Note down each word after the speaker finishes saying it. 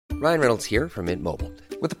Ryan Reynolds here from Mint Mobile.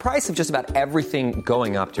 With the price of just about everything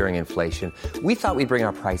going up during inflation, we thought we'd bring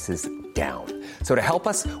our prices down. So to help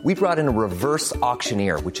us, we brought in a reverse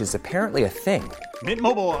auctioneer, which is apparently a thing. Mint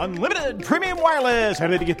Mobile Unlimited Premium Wireless. How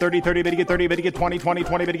to get 30, 30, bit to get 30, bit to get 20, 20,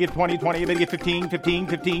 20, bit to get 20, 20, bit to get 15, 15,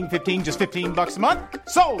 15, 15, just $15 a month?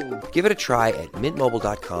 Sold! Give it a try at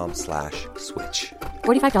mintmobile.com/switch.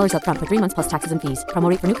 $45 up front for 3 months plus taxes and fees. Promo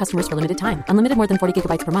rate for new customers for limited time. Unlimited more than 40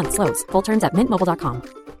 gigabytes per month. Slows full terms at mintmobile.com.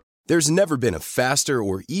 There's never been a faster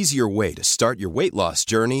or easier way to start your weight loss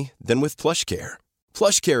journey than with PlushCare.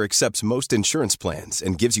 PlushCare accepts most insurance plans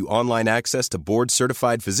and gives you online access to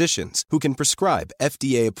board-certified physicians who can prescribe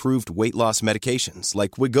FDA-approved weight loss medications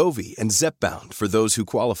like Wegovy and Zepbound for those who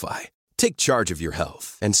qualify. Take charge of your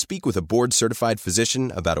health and speak with a board-certified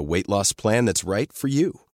physician about a weight loss plan that's right for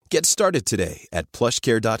you. Get started today at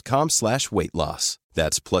plushcare.com/weight loss.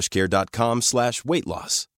 That's plushcare.com/weight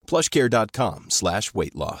loss.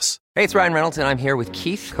 plushcare.com/weight loss. Hey, it's Ryan Reynolds, and I'm here with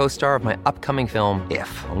Keith, co-star of my upcoming film,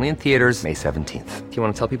 If, only in theaters May 17th. Do you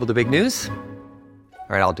want to tell people the big news?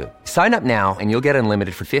 All right, I'll do it. Sign up now and you'll get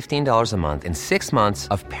unlimited for $15 a month and 6 months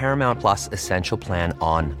of Paramount Plus Essential Plan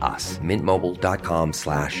on us.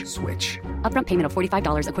 mintmobile.com/switch. Upfront payment of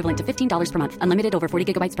 $45 equivalent to $15 per month. Unlimited over 40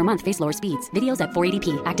 gigabytes per month. Face lower speeds. Videos at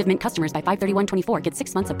 480p. Active Mint customers by 531.24 get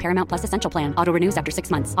 6 months of Paramount Plus Essential Plan. Auto renews after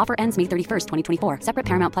 6 months. Offer ends May 31st, 2024. Separate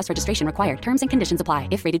Paramount Plus registration required. Terms and conditions apply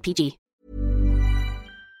if rated PG.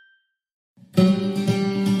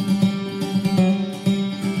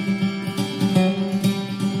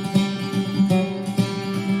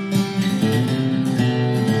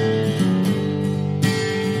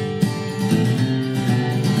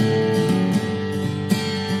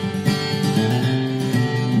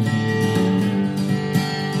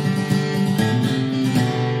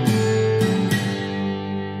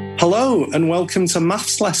 Hello and welcome to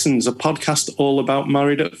MAFS Lessons, a podcast all about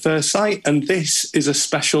Married at First Sight, and this is a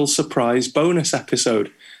special surprise bonus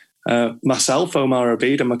episode. Myself, Omar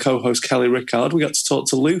Abid, and my co-host Kelly Rickard, we got to talk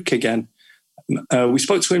to Luke again. We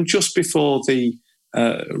spoke to him just before the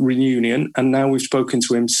reunion, and now we've spoken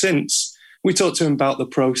to him since. We talked to him about the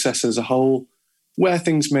process as a whole, where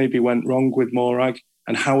things maybe went wrong with Morag,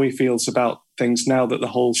 and how he feels about things now that the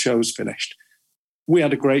whole show's finished. We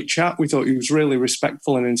had a great chat. We thought he was really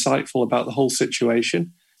respectful and insightful about the whole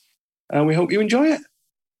situation. And we hope you enjoy it.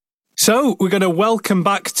 So we're going to welcome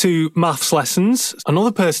back to MAFS Lessons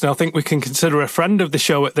another person I think we can consider a friend of the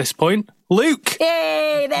show at this point, Luke.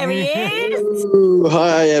 Hey, there he is. Ooh,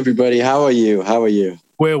 hi, everybody. How are you?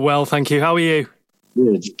 We're well, thank you. How are you?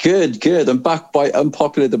 Good. I'm back by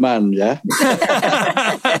unpopular demand, yeah?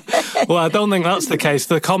 Well, I don't think that's the case.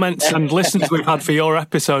 The comments and listens we've had for your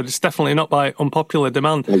episode, it's definitely not by unpopular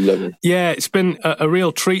demand. I love it. Yeah, it's been a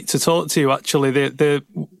real treat to talk to you, actually.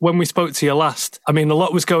 When we spoke to you last, I mean, a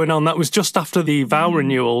lot was going on. That was just after the vow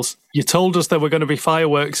renewals. You told us there were going to be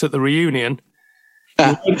fireworks at the reunion.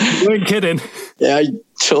 You weren't kidding. Yeah, I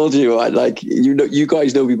told you, you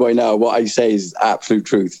guys know me by now. What I say is absolute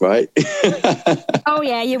truth, right? Oh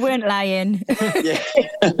yeah, you weren't lying.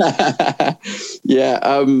 Yeah,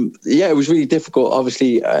 it was really difficult.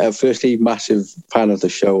 Obviously, firstly, massive fan of the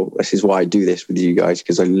show. This is why I do this with you guys,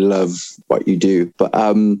 because I love what you do. But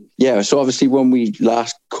so obviously when we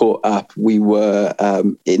last caught up, we were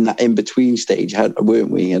in that in-between stage, weren't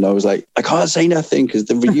we? And I was like, I can't say nothing because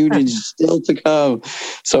the reunion is still to come.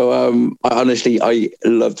 So I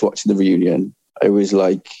loved watching the reunion. It was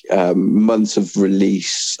like months of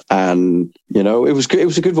release, and it was good. It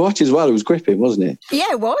was a good watch as well. It was gripping, wasn't it?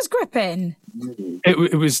 Yeah, it was gripping.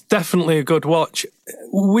 It was definitely a good watch.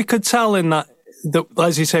 We could tell in that,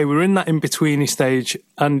 as you say, we were in that in-betweeny stage,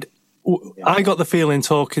 and I got the feeling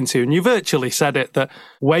talking to you, and you virtually said it, that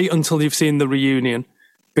wait until you've seen the reunion,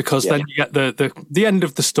 because then you get the end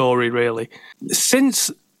of the story, really.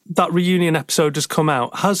 Since that reunion episode has come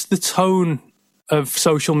out, has the tone of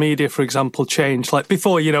social media, for example, changed? Like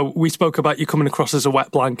before, we spoke about you coming across as a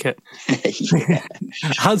wet blanket.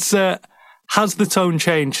 Has the tone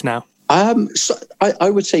changed now? So I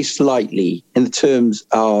would say slightly, in the terms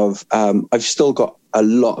of I've still got a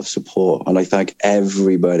lot of support, and I thank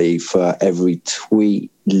everybody for every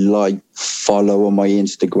tweet, follow on my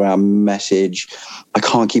Instagram, message. I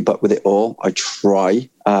can't keep up with it all. I try,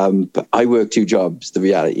 but I work 2 jobs, the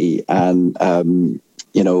reality, and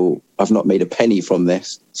I've not made a penny from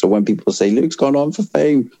this. So when people say Luke's gone on for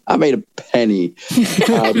fame, I made a penny.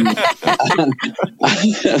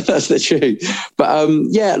 That's the truth. But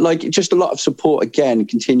yeah, like just a lot of support again,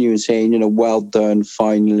 continuing saying, you know, well done,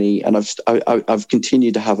 finally. And I've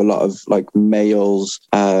continued to have a lot of like mails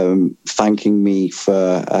thanking me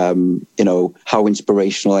for you know, how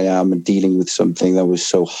inspirational I am and dealing with something that was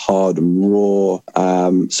so hard and raw.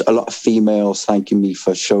 So a lot of females thanking me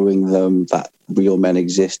for showing them that real men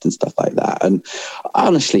exist and stuff like that. And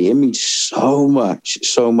honestly, it means so much.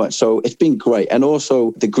 So it's been great. And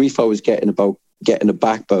also the grief I was getting about getting a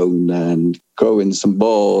backbone and growing some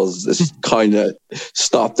balls has kind of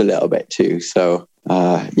stopped a little bit too. So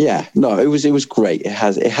yeah, no, it was great. It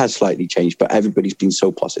has slightly changed, but everybody's been so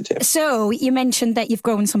positive. So you mentioned that you've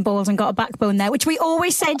grown some balls and got a backbone there, which we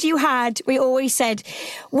always said you had. We always said,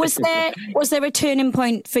 was there a turning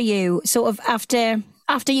point for you, sort of after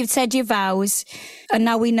you'd said your vows, and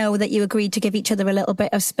now we know that you agreed to give each other a little bit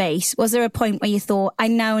of space? Was there a point where you thought, I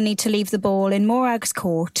now need to leave the ball in Morag's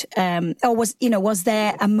court? Or was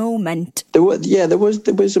there a moment? There was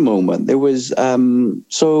a moment. There was,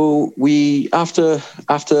 so the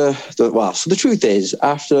truth is,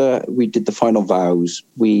 after we did the final vows,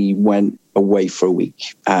 we went away for a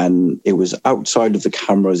week, and it was outside of the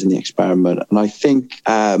cameras in the experiment. And I think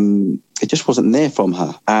it just wasn't there from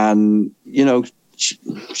her. And, you know,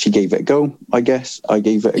 she gave it a go, I guess. I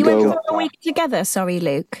gave it a go. You went for a week together, sorry,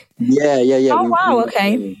 Luke. Yeah. Oh, wow,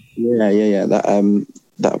 okay. Yeah.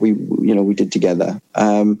 That we did together.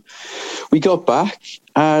 We got back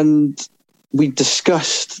and we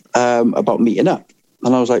discussed about meeting up.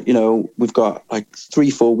 And I was like, you know, we've got like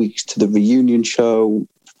 3-4 weeks to the reunion show.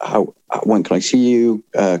 When can I see you?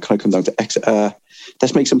 Can I come down to Exeter?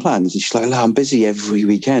 Let's make some plans. And she's like, I'm busy every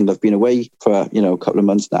weekend. I've been away for, you know, a couple of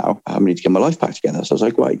months now. I need to get my life back together. So I was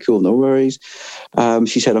like, right, cool, no worries.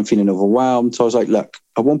 She said, I'm feeling overwhelmed. So I was like, look,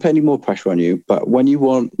 I won't put any more pressure on you, but when you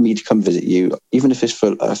want me to come visit you, even if it's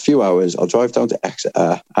for a few hours, I'll drive down to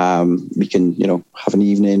Exeter. We can, you know, have an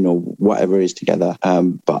evening or whatever it is together.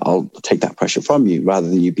 But I'll take that pressure from you rather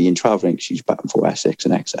than you being traveling. She's back and forth Essex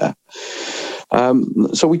and Exeter.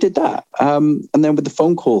 So we did that. And then with the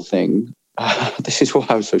phone call thing, this is why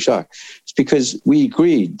I was so shocked. It's because we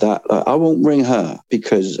agreed that I won't ring her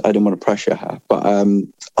because I don't want to pressure her, but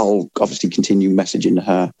I'll obviously continue messaging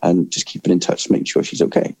her and just keeping in touch, making sure she's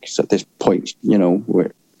okay. Because at this point, you know,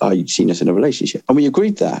 I'd seen us in a relationship, and we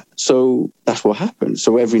agreed that. So that's what happened.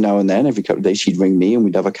 So every now and then, every couple of days, she'd ring me and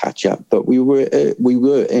we'd have a catch up. But we were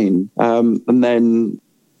in, and then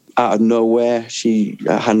out of nowhere, I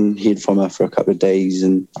hadn't heard from her for a couple of days,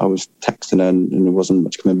 and I was texting her and there wasn't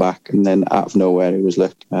much coming back. And then out of nowhere, it was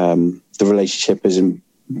like, the relationship isn't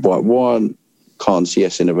what I want, can't see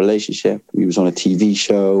us in a relationship. We was on a TV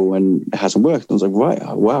show and it hasn't worked. And I was like, right,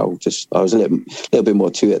 oh, wow. I was a little bit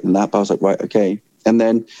more to it than that, but I was like, right, okay. And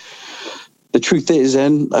then the truth is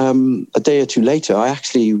then, a day or two later, I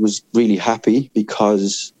actually was really happy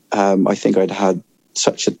because I think I'd had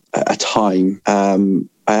such a time.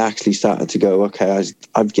 I actually started to go, okay,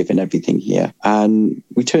 I've given everything here. And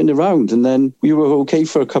we turned around, and then we were okay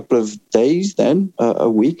for a couple of days then, a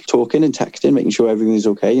week, talking and texting, making sure everything was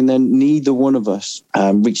okay. And then neither one of us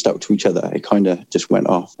reached out to each other. It kind of just went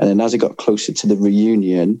off. And then as it got closer to the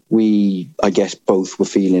reunion, I guess both were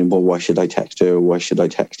feeling, well, why should I text her? Why should I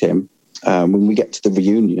text him? When we get to the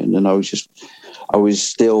reunion, and I was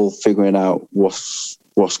still figuring out what's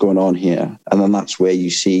going on here. And then that's where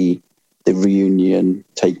you see the reunion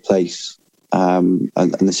take place, and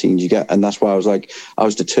the scenes you get. And that's why I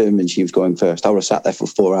was determined she was going first. I would have sat there for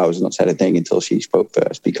 4 hours and not said a thing until she spoke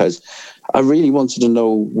first, because I really wanted to know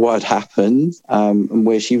what had happened, and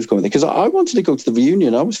where she was going. Because I wanted to go to the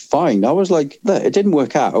reunion. I was fine. I was like, look, it didn't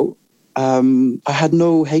work out. I had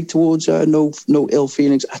no hate towards her, no ill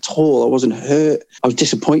feelings at all. I wasn't hurt. I was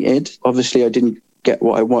disappointed. Obviously, I didn't get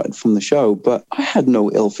what I wanted from the show, but I had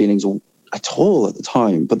no ill feelings at all at the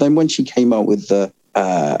time. But then when she came out with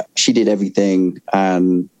she did everything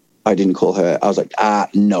and I didn't call her, I was like,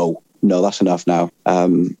 no, that's enough now.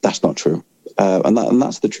 That's not true. And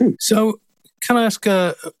that's the truth. So can I ask,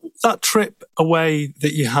 that trip away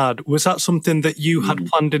that you had, was that something that you had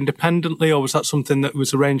planned independently, or was that something that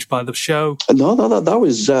was arranged by the show? No, that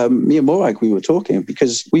was me and Morag. We were talking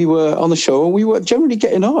because we were on the show and we were generally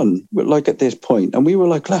getting on, like at this point. And we were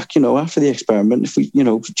like, look, after the experiment, if we,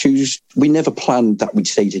 choose, we never planned that we'd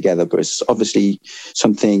stay together, but it's obviously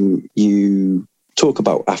something you talk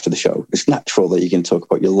about after the show. It's natural that you're going to talk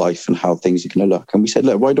about your life and how things are going to look. And we said,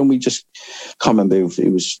 look, why don't we just, can't remember if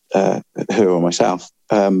it was her or myself,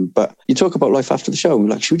 but you talk about life after the show. We're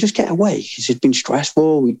like, should we just get away? Because it's been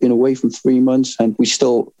stressful. We've been away from 3 months and we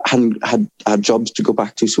still hadn't had jobs to go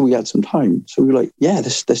back to. So we had some time. So we were like, yeah,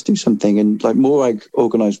 let's do something. And like Morag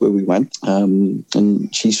organised where we went,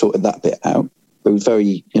 and she sorted that bit out. It was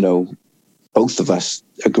very, both of us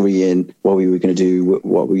agreeing what we were going to do,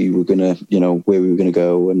 what we were going to, where we were going to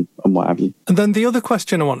go and what have you. And then the other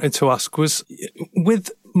question I wanted to ask was,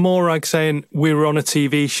 with Morag saying we were on a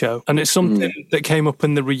TV show, and it's something that came up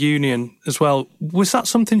in the reunion as well, was that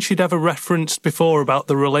something she'd ever referenced before about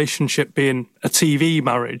the relationship being a TV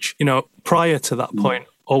marriage, prior to that point?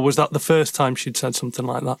 Or was that the first time she'd said something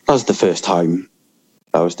like that? That was the first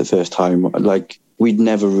time. Like, we'd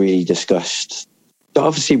never really discussed.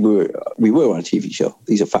 Obviously, we were on a TV show.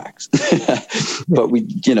 These are facts. But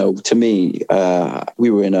to me, we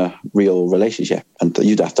were in a real relationship, and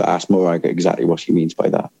you'd have to ask Morag exactly what she means by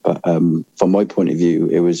that. But from my point of view,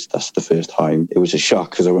 that's the first time. It was a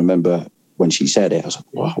shock because I remember when she said it, I was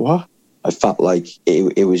like, what? I felt like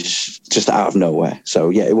it was just out of nowhere. So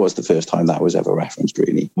yeah, it was the first time that was ever referenced,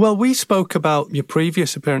 really. Well, we spoke about your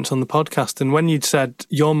previous appearance on the podcast, and when you'd said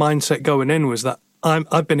your mindset going in was that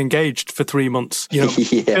I've been engaged for 3 months,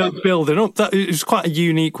 building up. That is quite a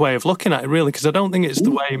unique way of looking at it, really, because I don't think it's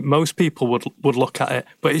the way most people would look at it.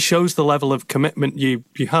 But it shows the level of commitment you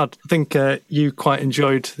had. I think you quite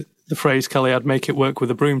enjoyed the phrase, Kelly, I'd make it work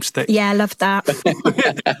with a broomstick. Yeah, I love that.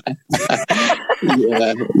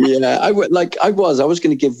 yeah. I was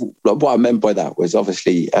going to give, what I meant by that was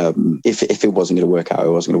obviously if it wasn't going to work out,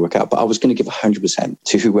 it wasn't going to work out. But I was going to give 100%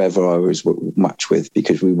 to whoever I was matched with,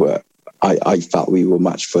 because I felt we were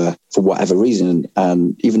matched for whatever reason.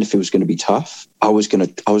 And even if it was going to be tough, I was going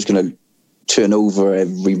to turn over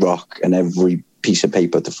every rock and every piece of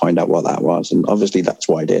paper to find out what that was. And obviously that's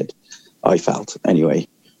what I did. I felt anyway.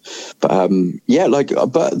 But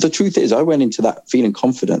but the truth is I went into that feeling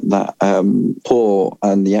confident that Paul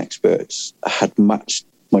and the experts had matched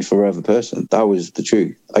my forever person. That was the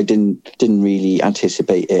truth. I didn't really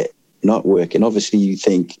anticipate it not working. Obviously, you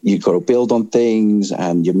think you've got to build on things,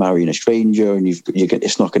 and you're marrying a stranger, and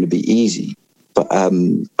it's not going to be easy. But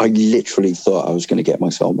I literally thought I was going to get my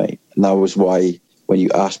soulmate, and that was why when you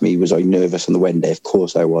asked me, was I nervous on the wedding day? Of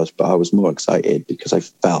course I was, but I was more excited because I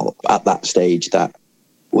felt at that stage that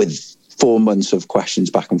with 4 months of questions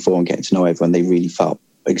back and forth and getting to know everyone, they really felt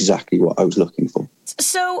exactly what I was looking for.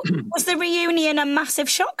 So was the reunion a massive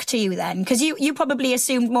shock to you then? Because you probably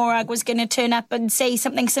assumed Morag was going to turn up and say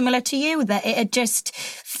something similar to you, that it had just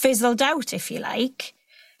fizzled out, if you like.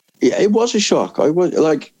 Yeah, it was a shock. I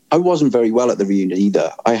wasn't very well at the reunion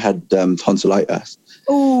either. I had tonsillitis.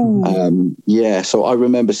 Ooh. So I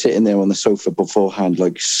remember sitting there on the sofa beforehand,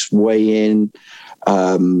 like swaying,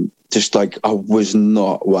 just like I was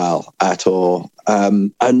not well at all.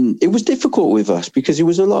 And it was difficult with us because it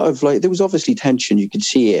was a lot of there was obviously tension. You could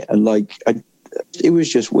see it. And it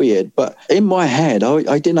was just weird. But in my head,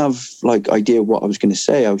 I didn't have idea what I was going to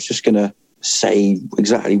say. I was just going to say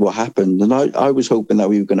exactly what happened. And I was hoping that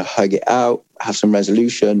we were going to hug it out, have some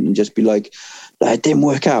resolution and just be like, it didn't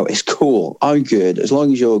work out. It's cool. I'm good. As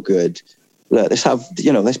long as you're good.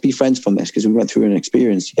 Let's be friends from this because we went through an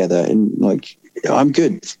experience together and I'm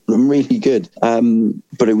good. I'm really good.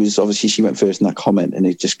 But it was obviously she went first in that comment and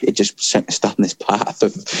it just sent us down this path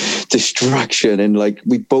of distraction and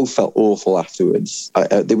we both felt awful afterwards.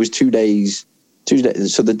 There was 2 days.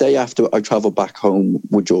 So the day after I travelled back home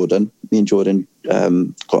with Jordan, me and Jordan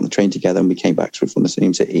got on the train together and we came back from the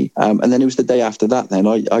same city. And then it was the day after that then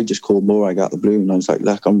I just called Morag out the blue and I was like,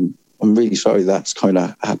 look, I'm really sorry that's kind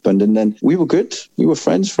of happened. And then we were good. We were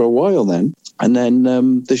friends for a while then. And then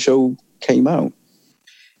the show came out.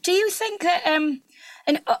 Do you think that,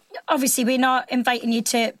 and obviously we're not inviting you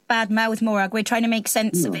to badmouth Morag, we're trying to make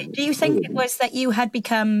sense of it. Do you think it was that you had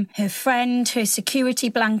become her friend, her security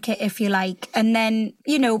blanket, if you like, and then,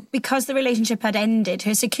 because the relationship had ended,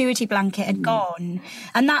 her security blanket had gone,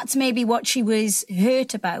 and that's maybe what she was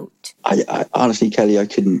hurt about? I honestly, Kelly, I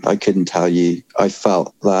couldn't tell you. I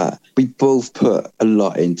felt that we both put a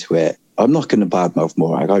lot into it. I'm not going to badmouth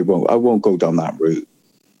Morag. I won't go down that route.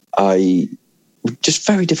 Just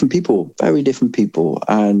very different people.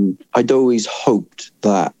 And I'd always hoped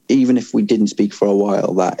that even if we didn't speak for a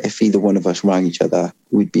while, that if either one of us rang each other,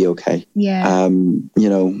 we'd be okay. Yeah.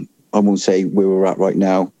 I won't say where we're at right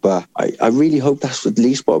now, but I really hope that's at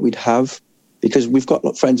least what we'd have because we've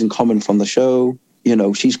got friends in common from the show.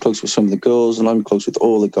 She's close with some of the girls and I'm close with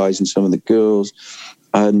all the guys and some of the girls.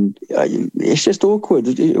 And it's just awkward.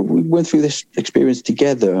 We went through this experience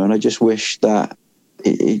together and I just wish that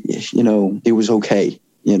it was okay,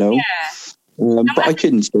 But I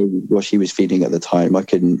couldn't say what she was feeling at the time. I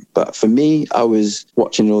couldn't. But for me, I was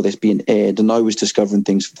watching all this being aired, and I was discovering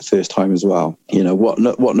things for the first time as well. What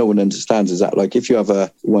no one understands is that, like, if you have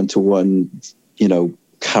a one-to-one,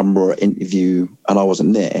 camera interview and I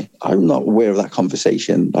wasn't there, I'm not aware of that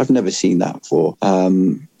conversation. I've never seen that before.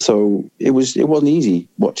 So it wasn't easy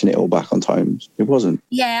watching it all back on times. It wasn't.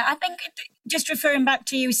 Yeah, I think just referring back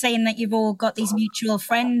to you saying that you've all got these mutual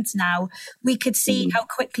friends now, we could see how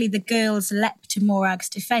quickly the girls leapt to Morag's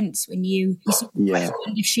defence when you sort of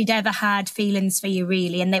questioned if she'd ever had feelings for you,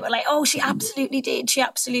 really. And they were like, oh, she absolutely did. She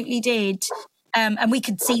absolutely did. And we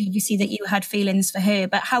could see, obviously, that you had feelings for her.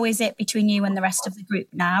 But how is it between you and the rest of the group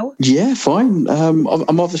now? Yeah, fine. I'm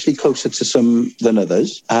obviously closer to some than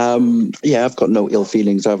others. I've got no ill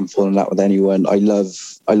feelings. I haven't fallen out with anyone. I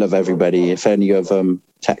love everybody. If any of them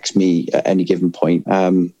text me at any given point,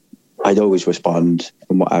 I'd always respond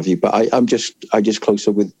and what have you. But I'm just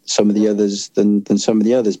closer with some of the others than some of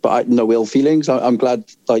the others. But no ill feelings. I'm glad,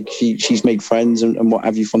 like, she's made friends and what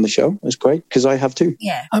have you from the show. That's great, because I have too.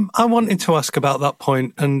 Yeah. I wanted to ask about that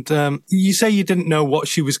point. And you say you didn't know what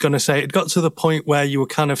she was going to say. It got to the point where you were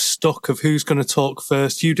kind of stuck of who's going to talk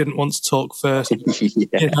first. You didn't want to talk first.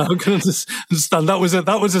 Yeah. I can understand.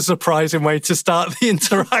 That was a surprising way to start the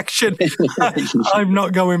interaction. I'm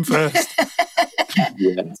not going first.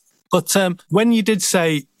 Yeah. But when you did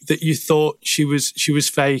say that you thought she was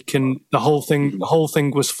fake and the whole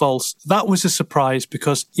thing was false, that was a surprise,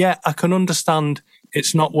 because I can understand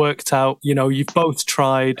it's not worked out. You've both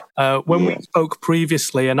tried. When we spoke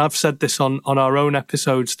previously, and I've said this on our own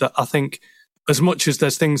episodes, that I think as much as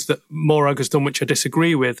there's things that Morag has done which I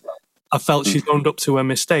disagree with, I felt she's owned up to her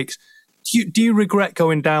mistakes. Do you regret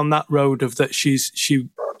going down that road of that she's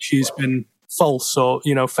been false or,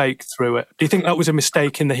 fake through it? Do you think that was a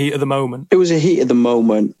mistake in the heat of the moment? It was a heat of the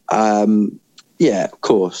moment. Of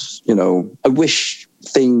course. I wish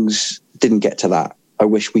things didn't get to that. I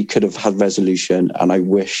wish we could have had resolution, and I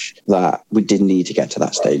wish that we didn't need to get to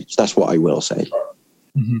that stage. That's what I will say.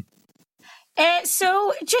 Mm-hmm.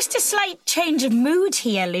 So just a slight change of mood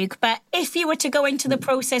here, Luke, but if you were to go into the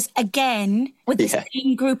process again with the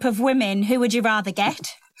same group of women, who would you rather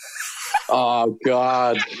get? Oh,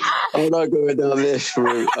 God. I'm not going down this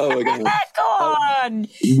route. Oh, my God. Go on.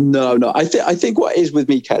 No. I think what is with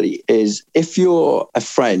me, Kelly, is if you're a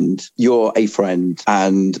friend, you're a friend.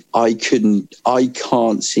 And I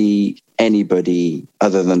can't see anybody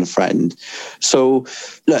other than a friend. So,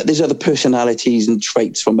 look, there's other personalities and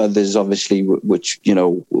traits from others, obviously, which,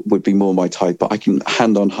 would be more my type. But I can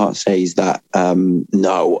hand on heart say that,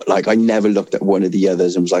 no, like, I never looked at one of the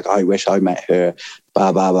others and was like, I wish I met her.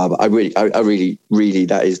 Blah, blah, blah, blah. I really,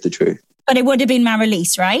 that is the truth. But it would have been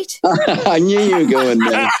Marilise, right? I knew you were going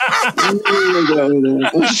there.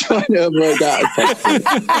 I was trying to avoid that.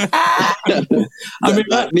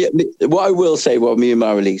 What I will say, me and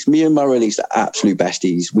Marilise are absolute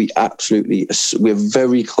besties. We're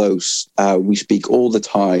very close. We speak all the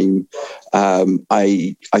time.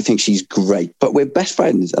 I think she's great, but we're best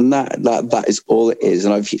friends, and that is all it is.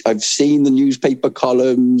 And I've seen the newspaper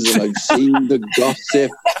columns, and I've seen the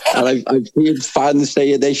gossip, and I've heard fans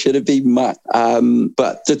say they should have been mad.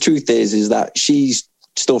 But the truth is that she's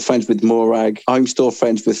still friends with Morag. I'm still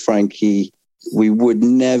friends with Frankie. We would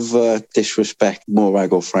never disrespect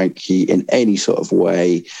Morag or Frankie in any sort of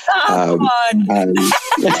way. Come on.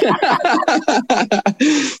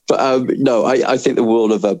 No, I think the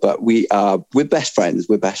world of her, but we're best friends.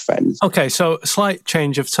 We're best friends. Okay, so a slight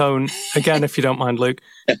change of tone, again, if you don't mind, Luke.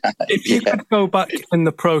 If you could go back in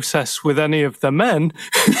the process with any of the men...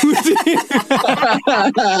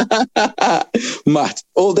 Matt,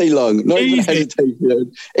 all day long, no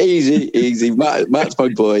hesitation. Easy. Matt's my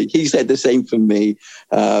boy. He said the same for me.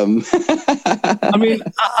 I mean,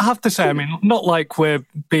 I have to say, not like we're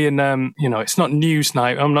being, it's not news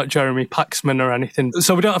night. I'm not Jeremy Paxman or anything,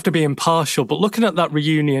 so we don't have to be impartial. But looking at that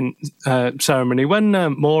reunion ceremony, when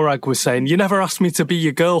Morag was saying, "You never asked me to be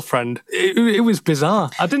your girlfriend," it was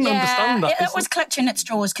bizarre. I didn't understand that. It was clutching at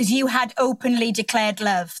straws because you had openly declared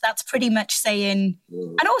love. That's pretty much saying,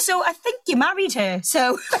 and also I think you married her.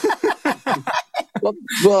 So,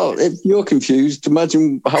 well, if you're confused,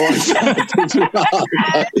 imagine how I felt.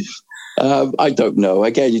 I don't know.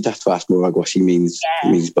 Again, you'd have to ask Morag what she means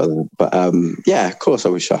by that. But of course, I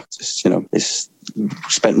was shocked. It's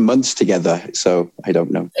spent months together, so I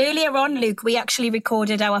don't know. Earlier on, Luke, we actually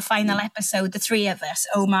recorded our final episode, the three of us,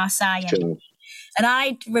 Omar, Sai, and And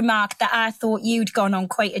I'd remarked that I thought you'd gone on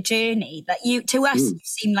quite a journey, that to us, you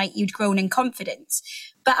seemed like you'd grown in confidence.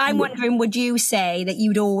 But I'm wondering, would you say that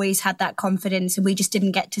you'd always had that confidence and we just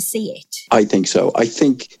didn't get to see it? I think so. I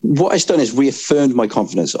think what it's done is reaffirmed my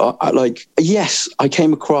confidence. Yes, I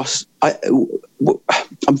came across, I'm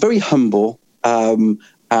very humble.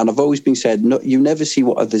 And I've always been said, no, you never see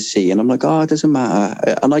what others see. And I'm like, it doesn't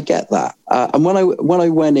matter. And I get that. And when I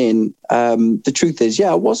went in, the truth is,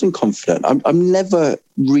 I wasn't confident. I'm never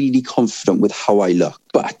really confident with how I look.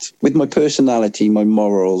 But with my personality, my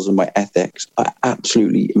morals and my ethics, I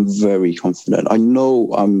absolutely am very confident. I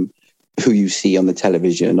know I'm who you see on the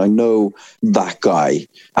television. I know that guy.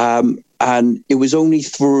 And it was only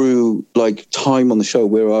through time on the show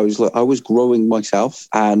where I was growing myself.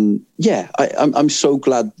 And I'm so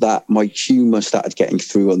glad that my humour started getting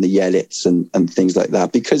through on the yellits and things like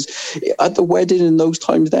that. Because at the wedding in those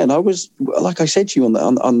times then, I was, like I said to you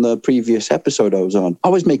on the previous episode I was on, I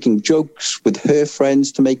was making jokes with her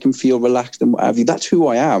friends to make them feel relaxed and what have you. That's who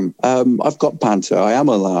I am. I've got banter. I am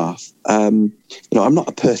a laugh. I'm not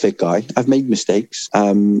a perfect guy. I've made mistakes.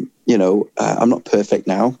 I'm not perfect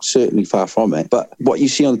now, certainly far from it. But what you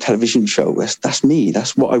see on the television show, that's me.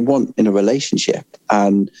 That's what I want in a relationship.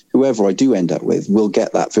 And whoever I do end up with will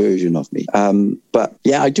get that version of me. But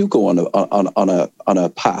I do go on a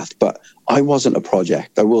path, but I wasn't a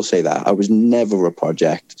project. I will say that. I was never a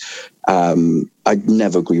project. I'd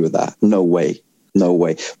never agree with that. No way.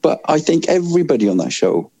 But I think everybody on that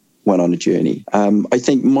show went on a journey. I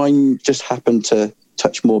think mine just happened to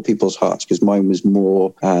touch more people's hearts because mine was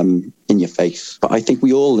more in your face. But I think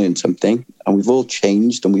we all learned something, and we've all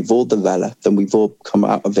changed, and we've all developed, and we've all come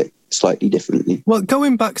out of it slightly differently. Well,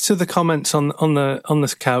 going back to the comments on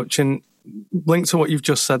the couch and linked to what you've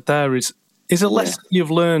just said there is a lesson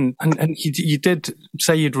you've learned, and you did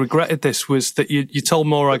say you'd regretted this, was that you told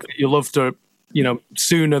Morag that you loved her,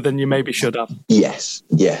 sooner than you maybe should have. Yes.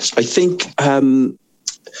 I think I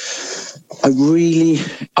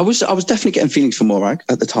was definitely getting feelings for Morag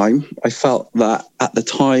at the time. I felt that at the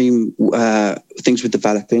time things were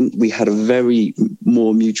developing. We had a very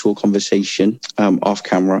more mutual conversation off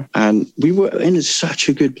camera, and we were in such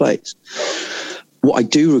a good place. What I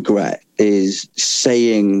do regret is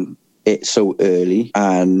saying it so early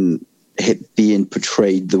and it being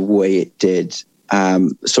portrayed the way it did.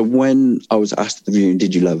 So when I was asked at the viewing,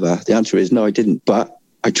 did you love her? The answer is no, I didn't. But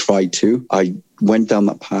I tried to. I went down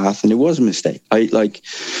that path, and it was a mistake. I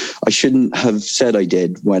shouldn't have said I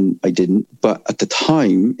did when I didn't. But at the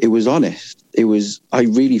time, it was honest. I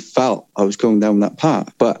really felt I was going down that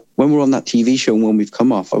path. But when we're on that TV show and when we've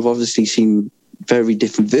come off, I've obviously seen very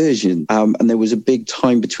different versions. And there was a big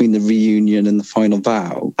time between the reunion and the final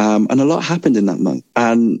vow. And a lot happened in that month.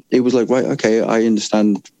 And it was like, right, okay, I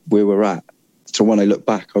understand where we're at. So when I look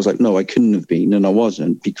back, I was like, no, I couldn't have been, and I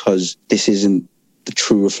wasn't, because this isn't the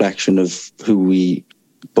true reflection of who we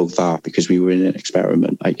both are, because we were in an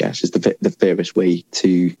experiment, I guess, is the fairest way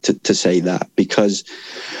to say that, because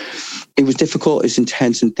it was difficult, it's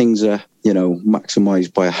intense, and things are,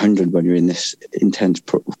 maximized by 100 when you're in this intense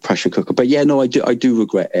pressure cooker. But I do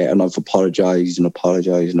regret it, and I've apologized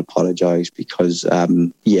because,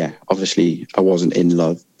 obviously I wasn't in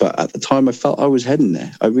love, but at the time I felt I was heading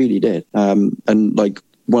there. I really did. And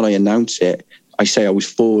when I announced it, I say I was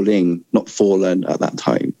falling, not fallen at that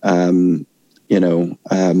time. And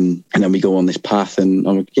then we go on this path, and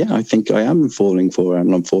I'm like, I think I am falling for her,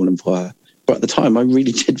 and I'm falling for her. But at the time, I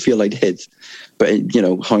really did feel I did. But,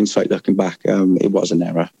 hindsight looking back, it was an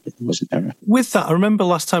error. With that, I remember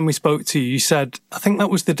last time we spoke to you, you said, I think that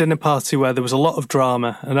was the dinner party where there was a lot of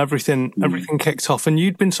drama and everything kicked off. And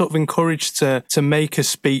you'd been sort of encouraged to make a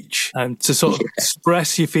speech and to sort of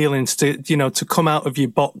express your feelings, to come out of your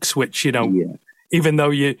box, which, even though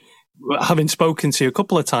you, having spoken to you a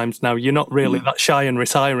couple of times now, you're not really that shy and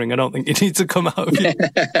retiring. I don't think you need to come out of your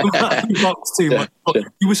box too much. But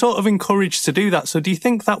you were sort of encouraged to do that. So do you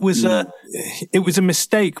think that was it was a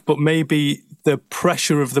mistake, but maybe the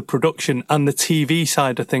pressure of the production and the TV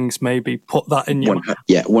side of things maybe put that in your mind?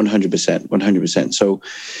 Yeah, 100%. So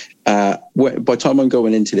by the time I'm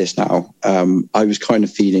going into this now, I was kind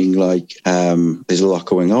of feeling like there's a lot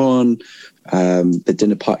going on. The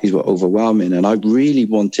dinner parties were overwhelming, and I really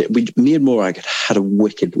wanted. Me and Morag had a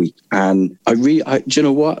wicked week, and do you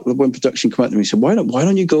know what? When production came out to me, said, "Why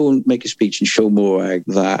don't you go and make a speech and show Morag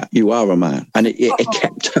that you are a man?" And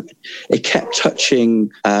it kept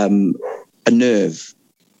touching a nerve,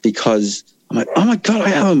 because I'm like, oh my God,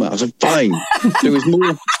 I am a man. I was like, fine. There was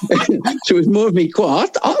more of me.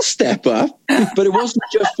 I'll step up. But it wasn't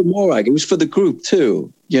just for Morag. It was for the group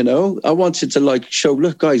too. you know? I wanted to like show,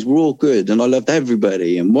 look, guys, we're all good and I loved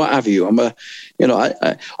everybody and what have you.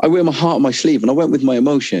 I wear my heart on my sleeve and I went with my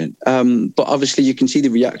emotion. But obviously you can see the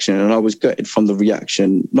reaction, and I was gutted from the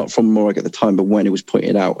reaction, not from Morag at the time, but when it was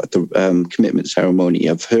pointed out at the commitment ceremony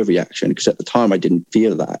of her reaction, because at the time I didn't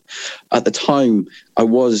feel that. At the time, I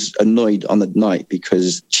was annoyed on the night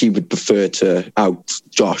because she would prefer to out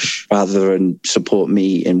Josh rather than support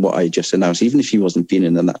me in what I just announced, even if she wasn't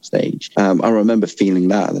feeling in that stage. I remember feeling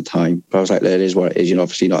that at the time, but I was like, that is what it is, you're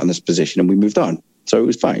obviously not in this position, and we moved on. So it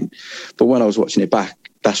was fine. But when I was watching it back,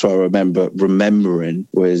 that's what I remembering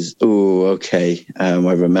was, oh, okay, I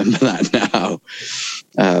remember that now.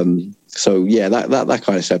 So yeah, that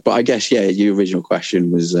kind of stuff. But I guess, yeah, your original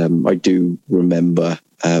question was, I do remember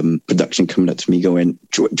production coming up to me going,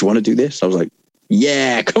 do you want to do this? I was like,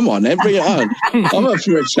 yeah, come on, then, bring it on. I'm up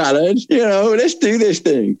for a challenge. You know, let's do this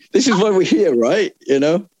thing. This is why we're here, right? You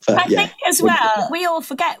know? I think as well, we all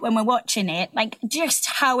forget when we're watching it, like just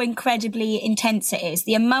how incredibly intense it is.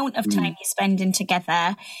 The amount of time you're spending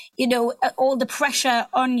together, you know, all the pressure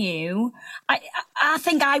on you. I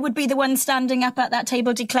think I would be the one standing up at that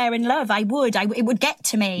table declaring love. I would. It would get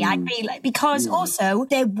to me. I'd be like, because also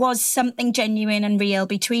there was something genuine and real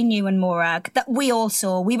between you and Morag that we all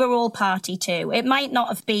saw. We were all party to. It might not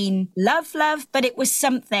have been love, but it was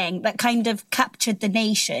something that kind of captured the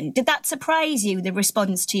nation. Did that surprise you, the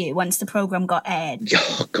response to you once the programme got aired?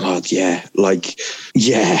 Oh, God, yeah.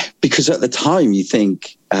 Because at the time you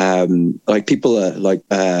think, like people are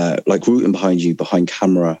like rooting behind you behind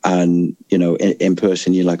camera, and, you know, in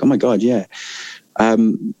person, you're like, oh my God, yeah.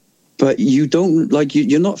 But you don't, like,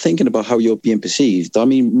 you're not thinking about how you're being perceived. I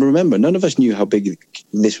mean, remember, none of us knew how big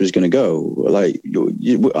this was going to go. Like,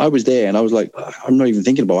 I was there and I was like, I'm not even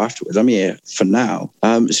thinking about afterwards. I'm here for now.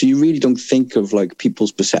 So you really don't think of, like,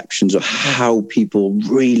 people's perceptions of how people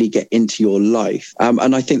really get into your life.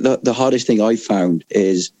 And I think that the hardest thing I found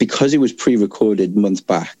is because it was pre-recorded months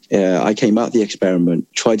back, I came out the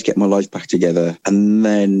experiment, tried to get my life back together, and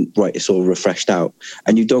then, right, it's all refreshed out.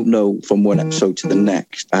 And you don't know from one episode to the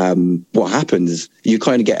next what happens. You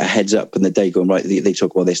kind of get a heads up in the day going, right, they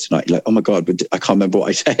talk about this tonight. You're like, oh my God, but I can't remember what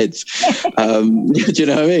I said. Do you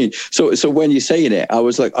know what I mean? So when you're saying it, I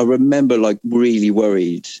was like, I remember like really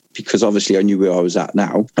worried because obviously I knew where I was at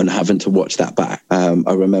now and having to watch that back.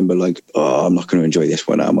 I remember like, oh, I'm not going to enjoy this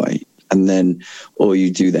one, am I? And then all you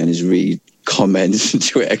do then is read comments,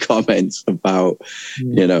 Twitter comments about,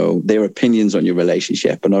 you know, their opinions on your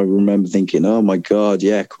relationship. And I remember thinking, oh my God,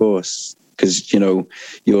 yeah, of course. Because, you know,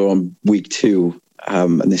 you're on week 2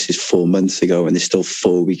 and this is 4 months ago and there's still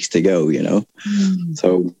 4 weeks to go, you know?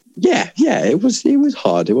 So, yeah, it was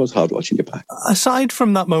hard. It was hard watching it back. Aside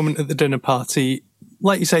from that moment at the dinner party,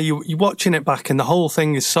 like you say, you're watching it back and the whole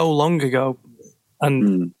thing is so long ago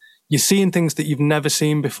and you're seeing things that you've never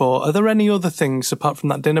seen before. Are there any other things apart from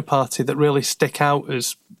that dinner party that really stick out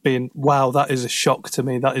as being, wow, that is a shock to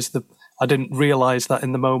me. I didn't realise that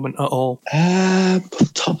in the moment at all.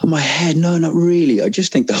 Top of my head, no, not really. I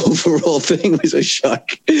just think the overall thing was a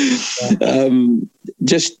shock.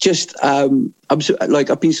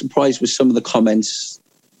 I've been surprised with some of the comments,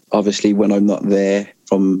 obviously, when I'm not there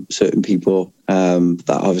from certain people that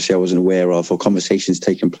obviously I wasn't aware of, or conversations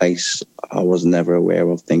taking place I was never aware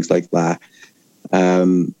of, things like that.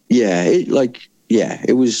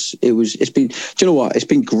 It's been, do you know what? It's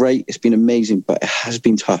been great. It's been amazing, but it has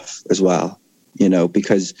been tough as well, you know,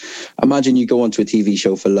 because imagine you go onto a TV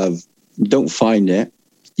show for love, you don't find it,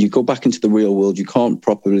 you go back into the real world, you can't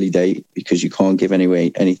properly date because you can't give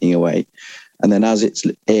anything away. And then as it's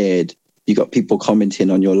aired, you got people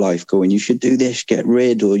commenting on your life going, you should do this, get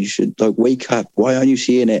rid, or you should like wake up. Why aren't you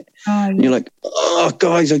seeing it? And you're like, oh,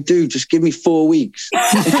 guys, I do. Just give me 4 weeks. Yeah,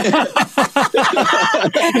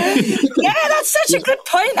 that's such a good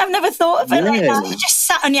point. I've never thought of it like that. You just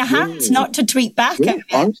sat on your hands not to tweet back.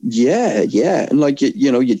 Yeah. And like,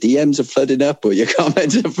 you know, your DMs are flooding up or your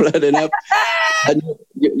comments are flooding up. And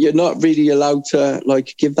you're not really allowed to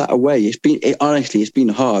like give that away. Honestly, it's been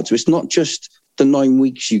hard. So it's not just the 9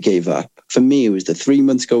 weeks you gave up. For me, it was the 3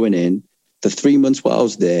 months going in, the 3 months while I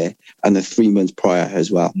was there, and the 3 months prior as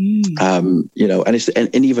well. You know, and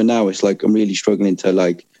even now, it's like I'm really struggling to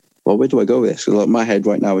like, well, where do I go with this? So, like, my head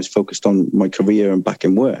right now is focused on my career and back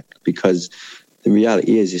in work, because the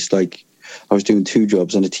reality is, it's like I was doing 2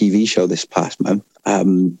 jobs on a TV show this past month.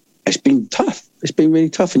 it's been tough. It's been really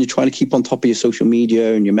tough, and you're trying to keep on top of your social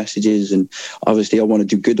media and your messages. And obviously, I want to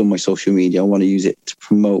do good on my social media. I want to use it to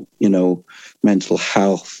promote, mental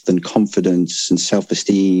health and confidence and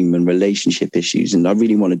self-esteem and relationship issues. And I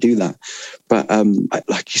really want to do that. But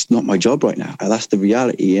it's not my job right now. That's the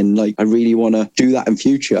reality. And I really want to do that in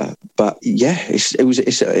future. But yeah,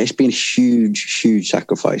 it's been a huge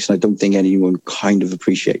sacrifice. And I don't think anyone kind of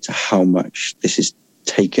appreciates how much this is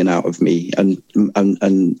taken out of me and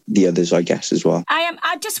the others, I guess, as well.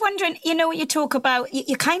 I'm just wondering, what you talk about,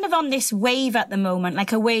 you're kind of on this wave at the moment,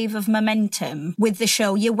 like a wave of momentum with the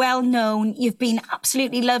show. You're well known. You've been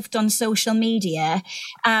absolutely loved on social media.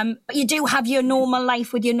 But you do have your normal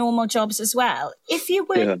life with your normal jobs as well. If you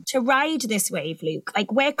were to ride this wave, Luke,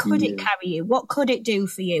 where could it carry you? What could it do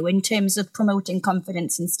for you in terms of promoting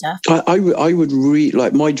confidence and stuff? I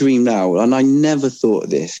would my dream now, and I never thought of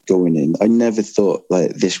this going in. I never thought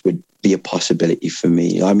this would be a possibility for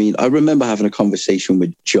me. I mean, I remember having a conversation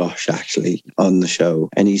with Josh actually on the show,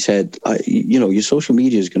 and he said, your social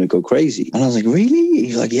media is going to go crazy. And I was like, really?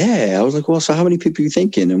 He's like, yeah. I was like, well, so how many people are you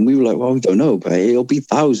thinking? And we were like, well, we don't know, but it'll be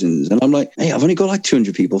thousands. And I'm like, hey, I've only got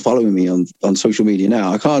 200 people following me on social media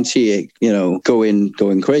now. I can't see it,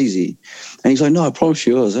 going crazy. And he's like, no, I promise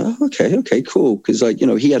you. I was like, oh, okay, cool. Because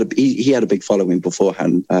he had a big following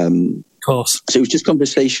beforehand. Of course. So it was just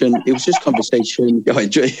conversation. Yeah,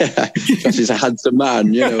 Josh is a handsome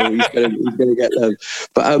man, he's gonna get love.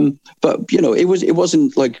 But it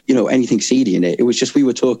wasn't anything seedy in it. It was just we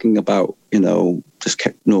were talking about just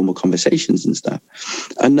kept normal conversations and stuff.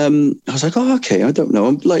 And I was like, oh, okay, I don't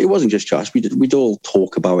know. It wasn't just Josh. We'd all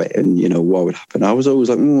talk about it and what would happen. I was always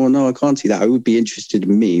like, oh no, I can't see that. I would be interested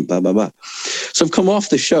in me, blah blah blah. So I've come off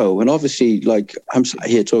the show, and obviously, I'm sat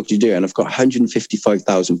here talking to you, and I've got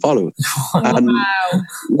 155,000 followers. And, wow.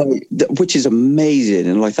 Which is amazing.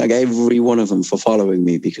 And I thank every one of them for following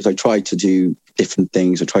me, because I tried to do different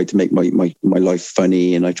things. I tried to make my life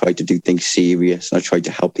funny, and I tried to do things serious, and I tried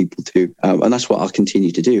to help people too. And that's what I'll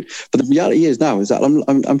continue to do. But the reality is that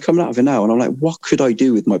I'm coming out of it now, and I'm like, what could I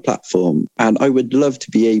do with my platform? And I would love to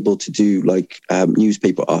be able to do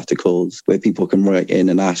newspaper articles where people can write in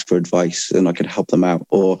and ask for advice, and I can help them out,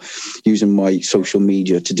 or using my social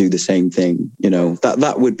media to do the same thing.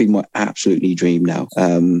 That would be my absolutely dream now.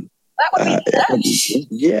 That would be lush.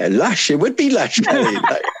 Yeah, lush. It would be lush, Kelly.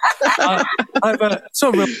 I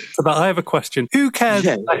have a question. Who cares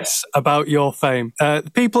less about your fame? The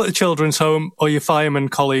people at the children's home, or your fireman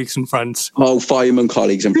colleagues and friends? Oh, fireman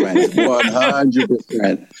colleagues and friends.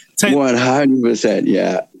 100%. 100%,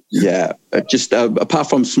 yeah. Yeah, just apart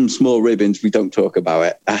from some small ribbons, we don't talk about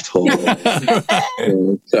it at all.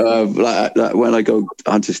 So when I go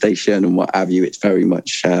onto station and what have you, it's very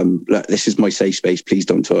much, this is my safe space, please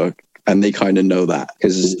don't talk. And they kind of know that,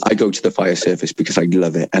 because I go to the fire service because I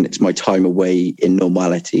love it, and it's my time away in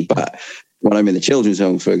normality. But when I'm in the children's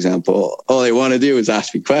home, for example, all they want to do is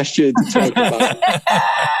ask me questions and talk about it.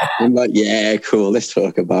 I'm like, yeah, cool, let's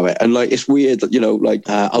talk about it. And it's weird,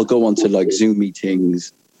 I'll go on to Zoom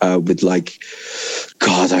meetings with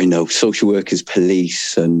God, I know, social workers,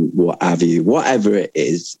 police, and what have you, whatever it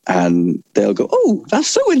is. And they'll go, oh, that's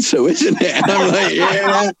so-and-so, isn't it? And I'm like,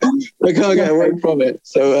 yeah, I can't get away from it.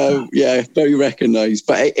 So, very recognised.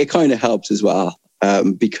 But it kind of helps as well.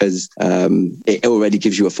 Because it already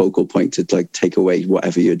gives you a focal point to take away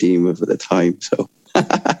whatever you're dealing with at the time. So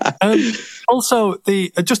also,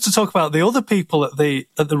 just to talk about the other people at the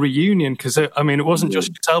reunion, because it wasn't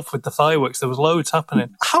just yourself with the fireworks. There was loads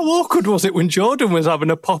happening. How awkward was it when Jordan was having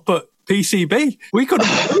a pop at PCB? We couldn't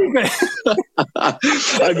believe it.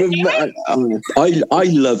 I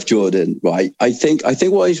love Jordan, right? I think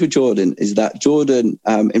what is with Jordan is that Jordan,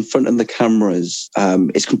 in front of the cameras,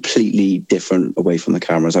 is completely different away from the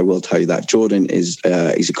cameras. I will tell you that. Jordan is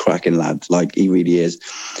he's a cracking lad, he really is.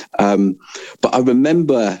 But I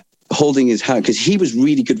remember holding his hand, because he was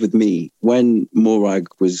really good with me when Morag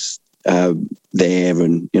was there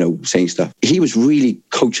and saying stuff. He was really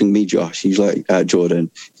coaching me, Josh. He was like, Jordan,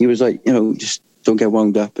 he was like, just don't get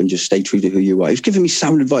wound up and just stay true to who you are. He was giving me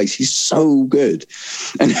sound advice. He's so good.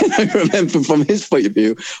 And then I remember, from his point of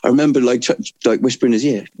view, I remember whispering in his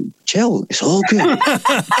ear, chill, it's all good.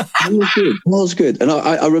 All's good. And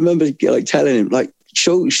I remember telling him,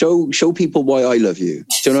 show people why I love you.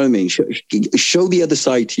 Do you know what I mean? Show the other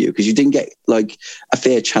side to you, because you didn't get a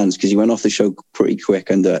fair chance, because you went off the show pretty quick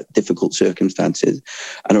under difficult circumstances.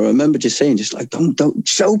 And I remember just saying, don't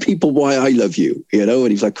show people why I love you,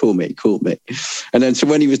 And he's like, cool, mate. And then so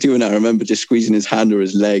when he was doing that, I remember just squeezing his hand or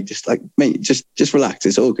his leg, just mate, just relax.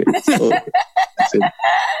 It's all good. It's all good.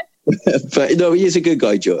 But he is a good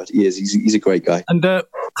guy, George. He is. He's a great guy. And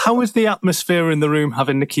How was the atmosphere in the room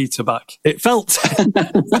having Nikita back? It felt.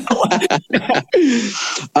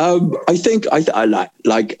 I think I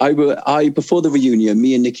before the reunion,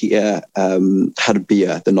 me and Nikita had a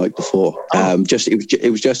beer the night before.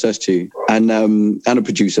 It was just us two, and a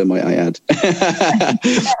producer, might I add.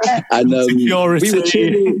 And we were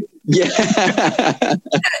chilling. Yeah,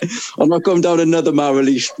 I'm not going down another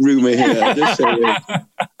Marileash rumour here. Just saying.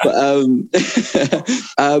 But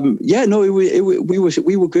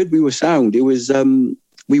we were good. We were sound. It was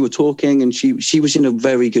we were talking, and she was in a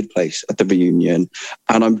very good place at the reunion.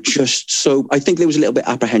 And I think there was a little bit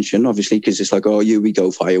of apprehension, obviously, because it's like, oh, here we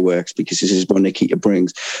go, fireworks, because this is what Nikita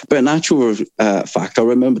brings. But in actual fact, I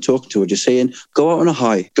remember talking to her, just saying, go out on a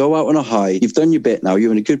high. You've done your bit now.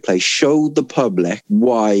 You're in a good place. Show the public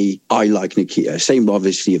why I like Nikita. Same,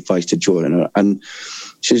 obviously, advice to Jordan. And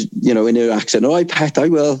she's, in her accent, oh, I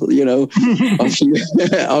will,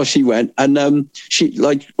 off she went. And she,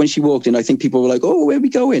 like, when she walked in, I think people were like, oh, where are we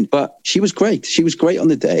going? But she was great. She was great on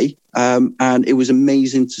the day. And it was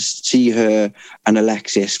amazing to see her and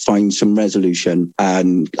Alexis find some resolution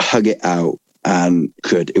and hug it out. And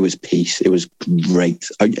good. It was peace. It was great.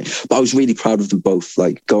 But I was really proud of them both.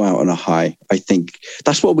 Like, go out on a high. I think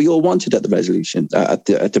that's what we all wanted at the resolution, at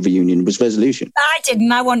the reunion, was resolution. I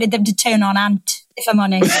didn't. I wanted them to turn on Ant, if I'm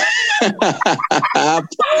honest.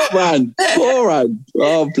 Poor Ant.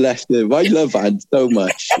 Oh, bless him. I love Ant so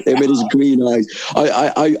much. Him with his green eyes.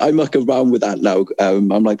 I muck around with that now. I'm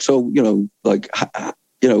like, so, have you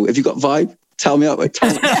got vibe? Tell me up.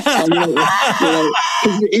 Tell me up.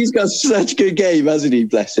 He's got such good game, hasn't he?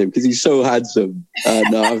 Bless him, because he's so handsome.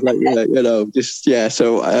 No, I was like,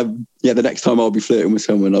 So, the next time I'll be flirting with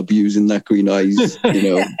someone, I'll be using that green eyes.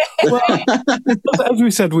 Well, as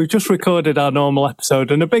we said, we've just recorded our normal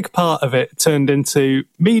episode, and a big part of it turned into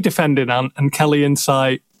me defending Ant and Kelly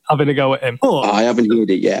Insight having a go at him. But, I haven't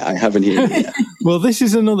heard it yet. Well, this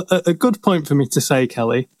is a good point for me to say,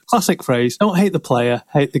 Kelly. Classic phrase, don't hate the player,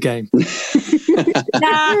 hate the game.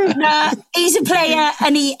 Nah, he's a player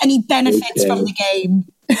and he benefits from the game.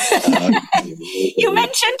 You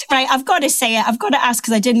mentioned, right, I've got to say it, I've got to ask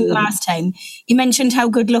because I didn't last time. You mentioned how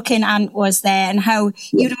good looking Ant was there and how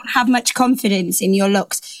you don't have much confidence in your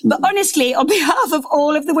looks. But honestly, on behalf of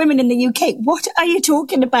all of the women in the UK, what are you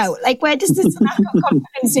talking about? Like, where does this lack of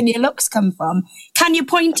confidence in your looks come from? Can you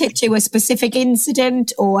point it to a specific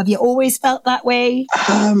incident, or have you always felt that way?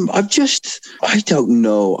 I don't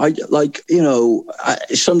know.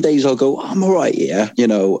 Some days I'll go, I'm all right here,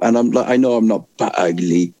 and I'm like, I know I'm not that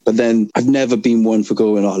ugly. But then I've never been one for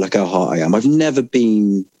going, oh, look how hot I am. I've never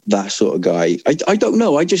been that sort of guy. I don't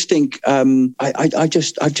know. I just think I've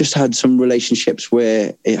just had some relationships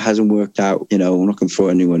where it hasn't worked out. I'm not going to throw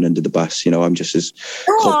anyone under the bus. I'm just as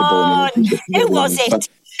culpable. Who was it?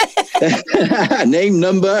 Name,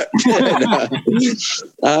 number. But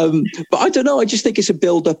I don't know. I just think it's a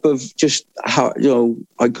build-up of just how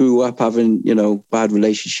I grew up having bad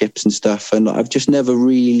relationships and stuff, and I've just never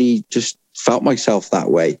really just felt myself that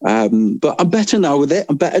way. But I'm better now with it.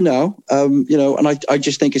 I'm better now. And I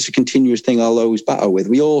just think it's a continuous thing I'll always battle with.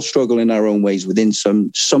 We all struggle in our own ways within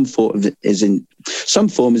some form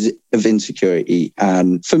of insecurity.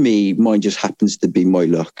 And for me, mine just happens to be my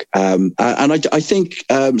look. And I think,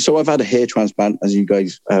 so I've had a hair transplant, as you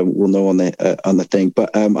guys will know on the thing, but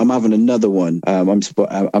I'm having another one. I'm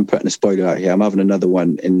putting a spoiler out here. I'm having another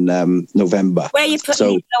one in November. Where are you putting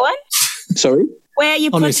the other one? Sorry? Where are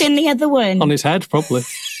you putting the other one? On his head, probably.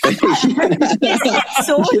 I'm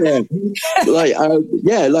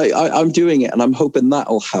doing it, and I'm hoping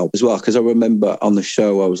that'll help as well. Because I remember on the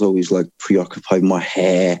show, I was always like preoccupied with my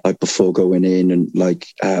hair, like before going in, and like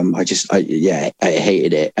I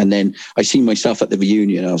hated it. And then I seen myself at the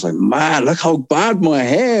reunion, and I was like, man, look how bad my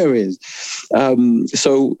hair is. I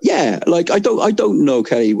don't know,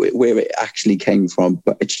 Kelly, where it actually came from,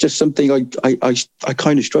 but it's just something I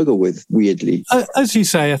kind of struggle with, weirdly. As you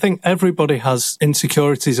say, I think everybody has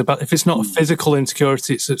insecurities about, if it's not a physical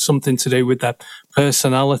insecurity, it's something to do with their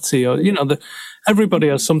personality, or, everybody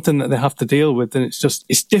has something that they have to deal with. And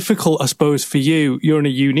it's difficult, I suppose, for you. You're in a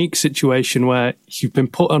unique situation where you've been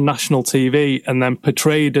put on national TV and then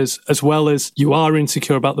portrayed as well as you are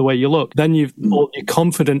insecure about the way you look. Then all your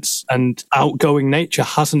confidence and outgoing nature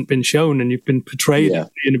hasn't been shown, and you've been portrayed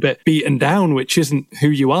being a bit beaten down, which isn't who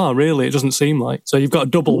you are, really. It doesn't seem like. So you've got a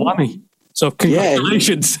double whammy. So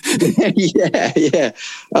congratulations. Yeah.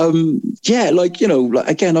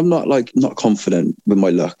 Again, I'm not confident with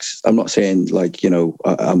my looks. I'm not saying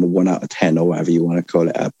I'm a 1 out of 10 or whatever you want to call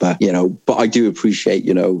it. But I do appreciate,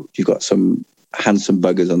 you've got some handsome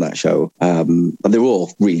buggers on that show. And they're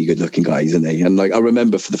all really good looking guys, aren't they? And like, I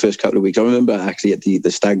remember for the first couple of weeks, I remember actually at the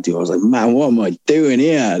stag do, I was like, man, what am I doing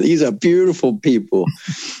here? These are beautiful people.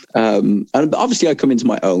 And obviously I come into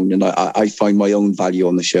my own, and I find my own value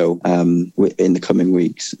on the show in the coming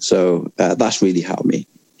weeks. So that's really helped me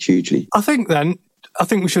hugely. I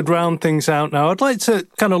think we should round things out now. I'd like to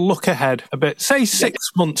kind of look ahead a bit. Say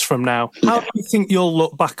 6 months from now, how do you think you'll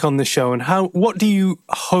look back on the show, and what do you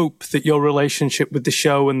hope that your relationship with the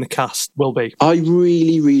show and the cast will be? I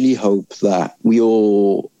really, really hope that we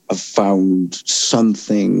all have found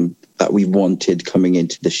something that we wanted coming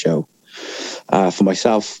into the show. For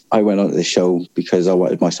myself, I went onto the show because I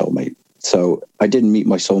wanted my soulmate. So I didn't meet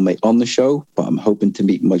my soulmate on the show, but I'm hoping to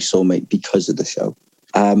meet my soulmate because of the show.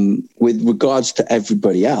 With regards to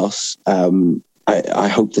everybody else, I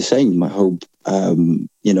hope the same. I hope,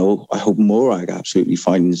 I hope Morag absolutely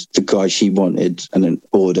finds the guy she wanted and then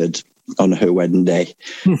ordered on her wedding day.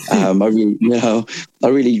 I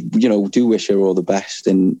really do wish her all the best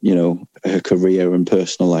in, her career and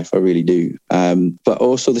personal life. I really do. But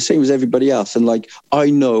also the same as everybody else. And like, I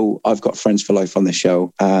know I've got friends for life on the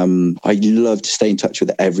show. I love to stay in touch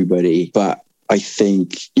with everybody, but I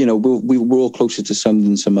think, we're all closer to some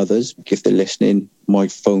than some others. If they're listening, my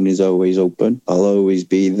phone is always open. I'll always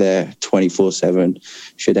be there 24/7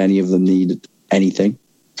 should any of them need anything.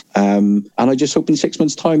 And I just hope in 6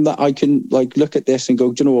 months' time that I can look at this and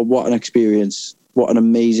go, do you know what an experience, what an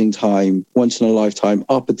amazing time, once in a lifetime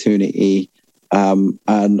opportunity. And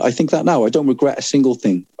I think that now I don't regret a single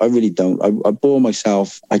thing. I really don't. I bore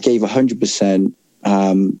myself. I gave 100%.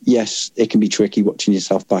 Yes, it can be tricky watching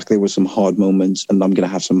yourself back. There were some hard moments, and I'm going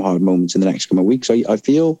to have some hard moments in the next couple of weeks, I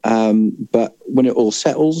feel. But when it all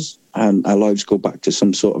settles and our lives go back to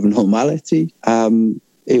some sort of normality,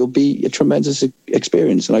 it'll be a tremendous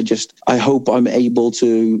experience. And I hope I'm able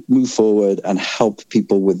to move forward and help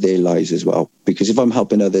people with their lives as well. Because if I'm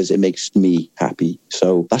helping others, it makes me happy.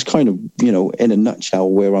 So that's kind of, in a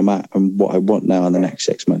nutshell, where I'm at and what I want now in the next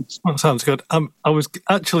 6 months. That sounds good. I was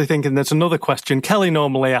actually thinking there's another question. Kelly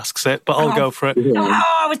normally asks it, but I'll go for it. Oh,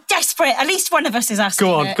 I was desperate. At least one of us is asking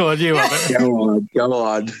it. Go on, you have it. Go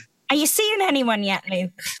on. Are you seeing anyone yet,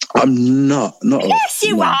 Luke? I'm not. Yes,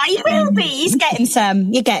 you are. You will be. He's getting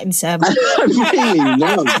some. You're getting some.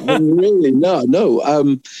 I'm really not. No.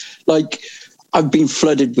 I've been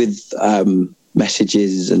flooded with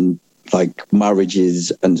messages and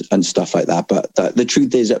marriages and stuff like that. But the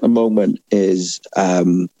truth is, at the moment, is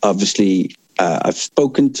obviously I've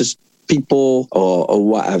spoken to people or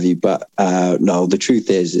what have you, but no, the truth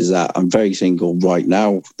is that I'm very single right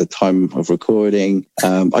now, the time of recording.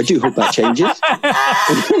 I do hope that changes.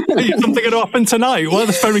 Is something going to happen tonight? Well,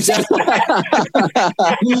 that's very specific.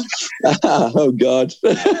 Oh God.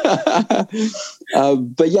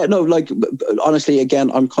 But yeah, no, honestly,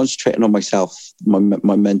 again, I'm concentrating on myself, my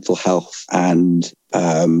mental health and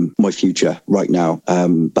my future right now.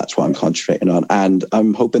 That's what I'm concentrating on. And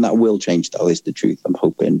I'm hoping that will change, though, is the truth. I'm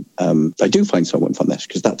hoping I do find someone from this,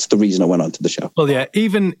 because that's the reason I went onto the show. Well, yeah,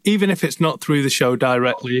 even if it's not through the show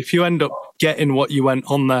directly, if you end up getting what you went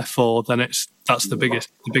on there for, then that's the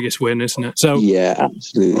biggest win, isn't it? So yeah,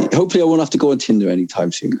 absolutely. Hopefully I won't have to go on Tinder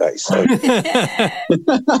anytime soon, guys. So.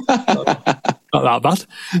 Not that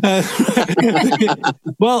bad.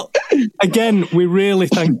 Well, again, we really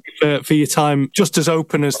thank you for your time, just as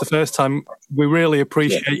open as the first time. We really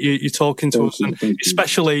appreciate you talking to us, and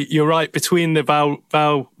especially, you're right, between the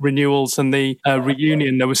vow renewals and the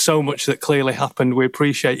reunion, there was so much that clearly happened. We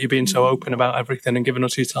appreciate you being so open about everything and giving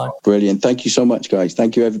us your time. Brilliant. Thank you so much, guys.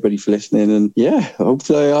 Thank you, everybody, for listening. And yeah,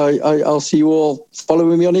 hopefully I'll see you all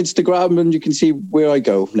following me on Instagram, and you can see where I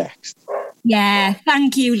go next. Yeah,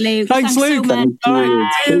 thank you, Luke. Thanks Luke. So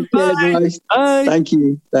much. Thank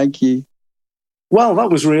you. Thank you. Well, that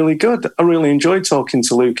was really good. I really enjoyed talking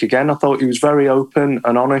to Luke again. I thought he was very open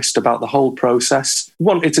and honest about the whole process. He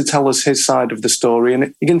wanted to tell us his side of the story,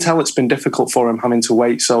 and you can tell it's been difficult for him having to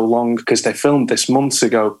wait so long, because they filmed this months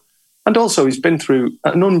ago. And also, he's been through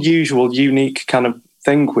an unusual, unique kind of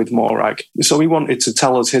thing with Morag. So he wanted to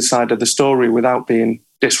tell us his side of the story without being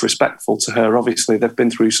disrespectful to her. Obviously, they've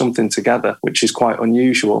been through something together, which is quite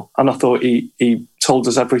unusual. And I thought he told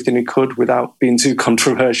us everything he could without being too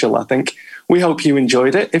controversial, I think. We hope you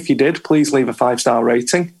enjoyed it. If you did, please leave a 5-star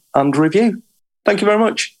rating and review. Thank you very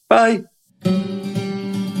much. Bye.